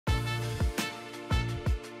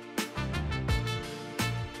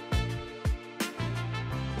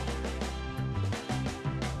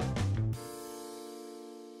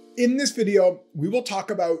In this video, we will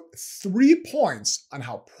talk about 3 points on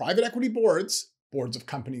how private equity boards of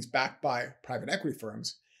companies backed by private equity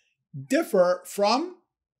firms, differ from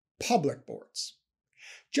public boards.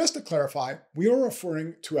 Just to clarify, we are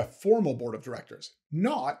referring to a formal board of directors,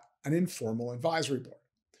 not an informal advisory board.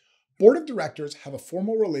 Board of directors have a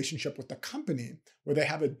formal relationship with the company where they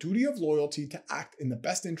have a duty of loyalty to act in the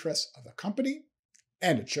best interests of the company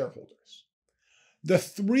and its shareholders. The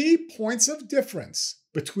 3 points of difference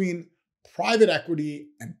between private equity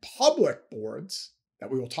and public boards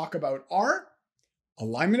that we will talk about are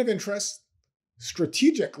alignment of interests,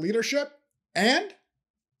 strategic leadership, and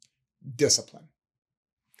discipline.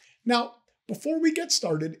 Now, before we get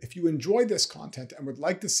started, if you enjoy this content and would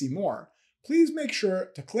like to see more, please make sure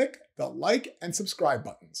to click the like and subscribe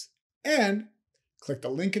buttons and click the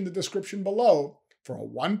link in the description below for a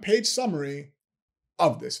 1-page summary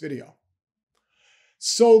of this video.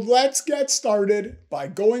 So let's get started by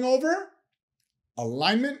going over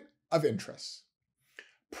alignment of interests.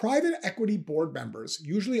 Private equity board members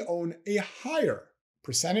usually own a higher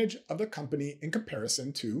percentage of the company in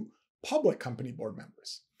comparison to public company board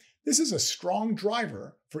members. This is a strong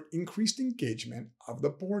driver for increased engagement of the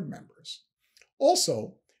board members.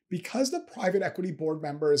 Also, because the private equity board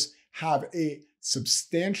members have a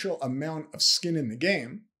substantial amount of skin in the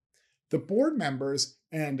game, the board members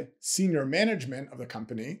and senior management of the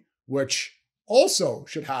company, which also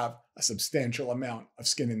should have a substantial amount of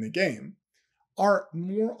skin in the game, are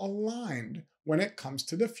more aligned when it comes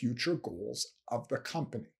to the future goals of the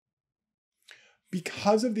company.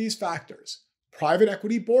 Because of these factors, private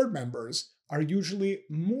equity board members are usually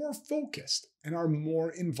more focused and are more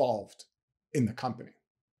involved in the company.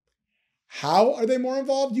 How are they more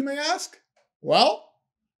involved, you may ask? Well,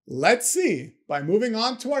 let's see by moving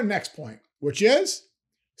on to our next point, which is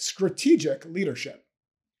strategic leadership.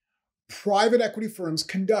 Private equity firms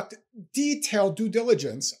conduct detailed due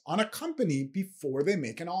diligence on a company before they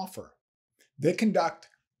make an offer. They conduct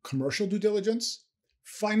commercial due diligence,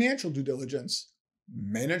 financial due diligence,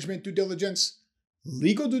 management due diligence,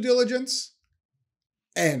 legal due diligence,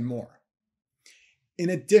 and more. In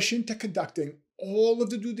addition to conducting all of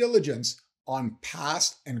the due diligence on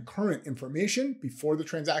past and current information before the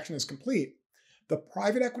transaction is complete, the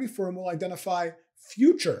private equity firm will identify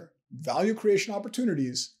future value creation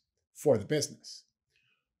opportunities for the business.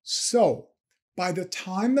 So, by the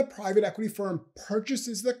time the private equity firm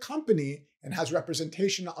purchases the company and has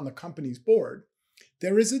representation on the company's board,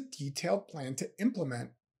 there is a detailed plan to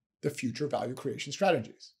implement the future value creation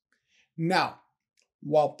strategies. Now,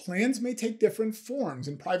 while plans may take different forms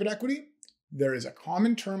in private equity, there is a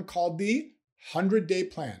common term called the 100-day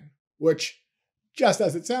plan, which, just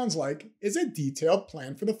as it sounds like, is a detailed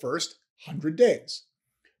plan for the first 100 days.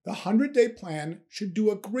 The 100-day plan should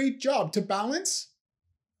do a great job to balance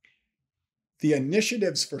the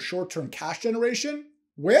initiatives for short-term cash generation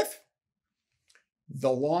with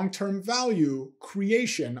the long-term value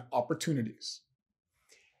creation opportunities.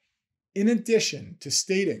 In addition to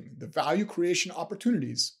stating the value creation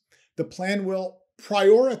opportunities, the plan will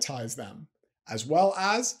prioritize them as well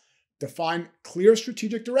as define clear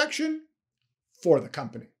strategic direction for the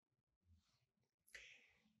company.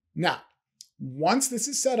 Now, once this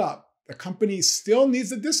is set up, the company still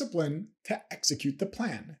needs the discipline to execute the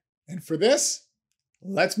plan. And for this,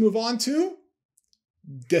 let's move on to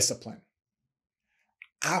discipline.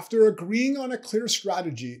 After agreeing on a clear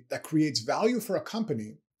strategy that creates value for a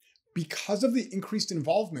company, because of the increased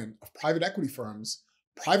involvement of private equity firms,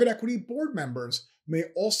 private equity board members may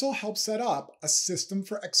also help set up a system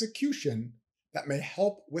for execution that may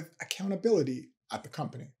help with accountability at the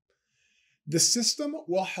company. The system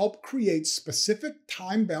will help create specific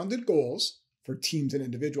time-bounded goals for teams and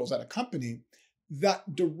individuals at a company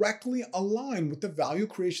that directly align with the value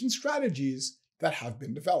creation strategies that have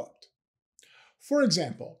been developed. For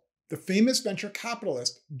example, the famous venture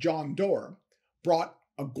capitalist John Doerr brought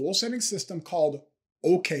a goal-setting system called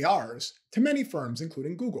OKRs to many firms,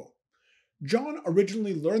 including Google. John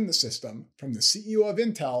originally learned the system from the CEO of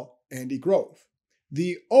Intel, Andy Grove.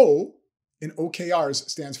 The O in OKRs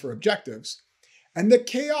stands for objectives, and the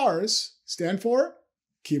KRs stand for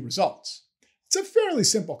key results. It's a fairly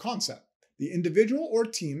simple concept. The individual or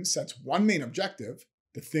team sets one main objective,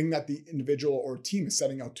 the thing that the individual or team is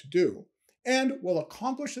setting out to do, and will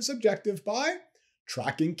accomplish this objective by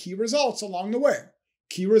tracking key results along the way.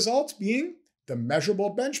 Key results being the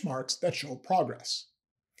measurable benchmarks that show progress.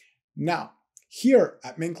 Now, here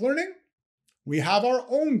at Mink Learning, we have our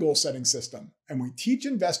own goal-setting system, and we teach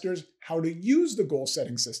investors how to use the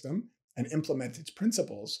goal-setting system and implement its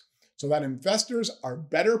principles so that investors are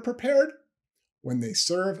better prepared when they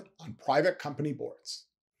serve on private company boards.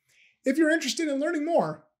 If you're interested in learning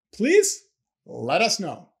more, please let us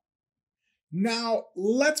know. Now,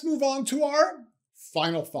 let's move on to our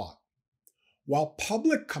final thought. While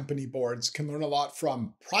public company boards can learn a lot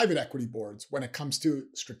from private equity boards when it comes to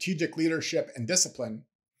strategic leadership and discipline,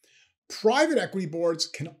 private equity boards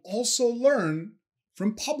can also learn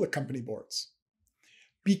from public company boards.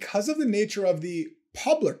 Because of the nature of the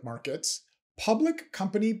public markets, public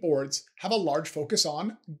company boards have a large focus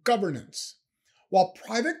on governance. While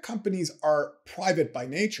private companies are private by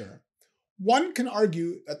nature, one can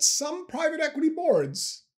argue that some private equity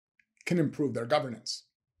boards can improve their governance.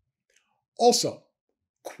 Also,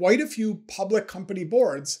 quite a few public company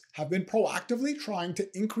boards have been proactively trying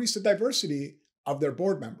to increase the diversity of their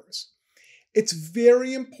board members. It's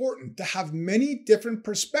very important to have many different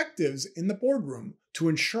perspectives in the boardroom to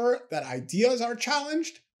ensure that ideas are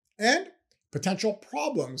challenged and potential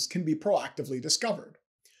problems can be proactively discovered.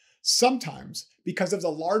 Sometimes, because of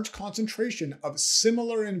the large concentration of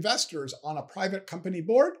similar investors on a private company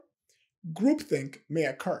board, groupthink may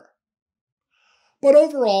occur. But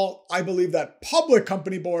overall, I believe that public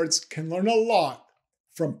company boards can learn a lot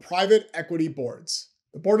from private equity boards,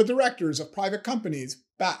 the board of directors of private companies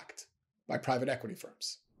backed by private equity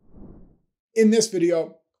firms. In this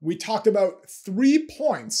video, we talked about 3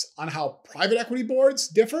 points on how private equity boards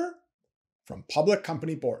differ from public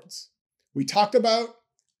company boards. We talked about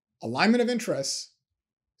alignment of interests,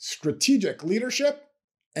 strategic leadership,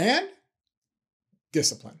 and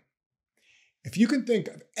discipline. If you can think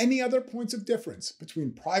of any other points of difference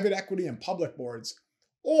between private equity and public boards,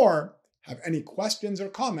 or have any questions or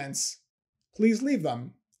comments, please leave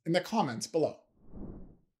them in the comments below.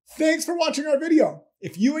 Thanks for watching our video.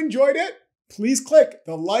 If you enjoyed it, please click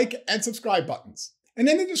the like and subscribe buttons. And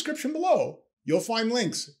in the description below, you'll find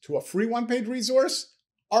links to a free one-page resource,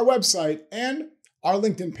 our website, and our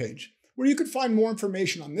LinkedIn page, where you could find more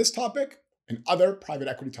information on this topic and other private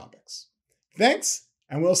equity topics. Thanks,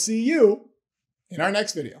 and we'll see you in our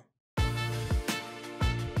next video.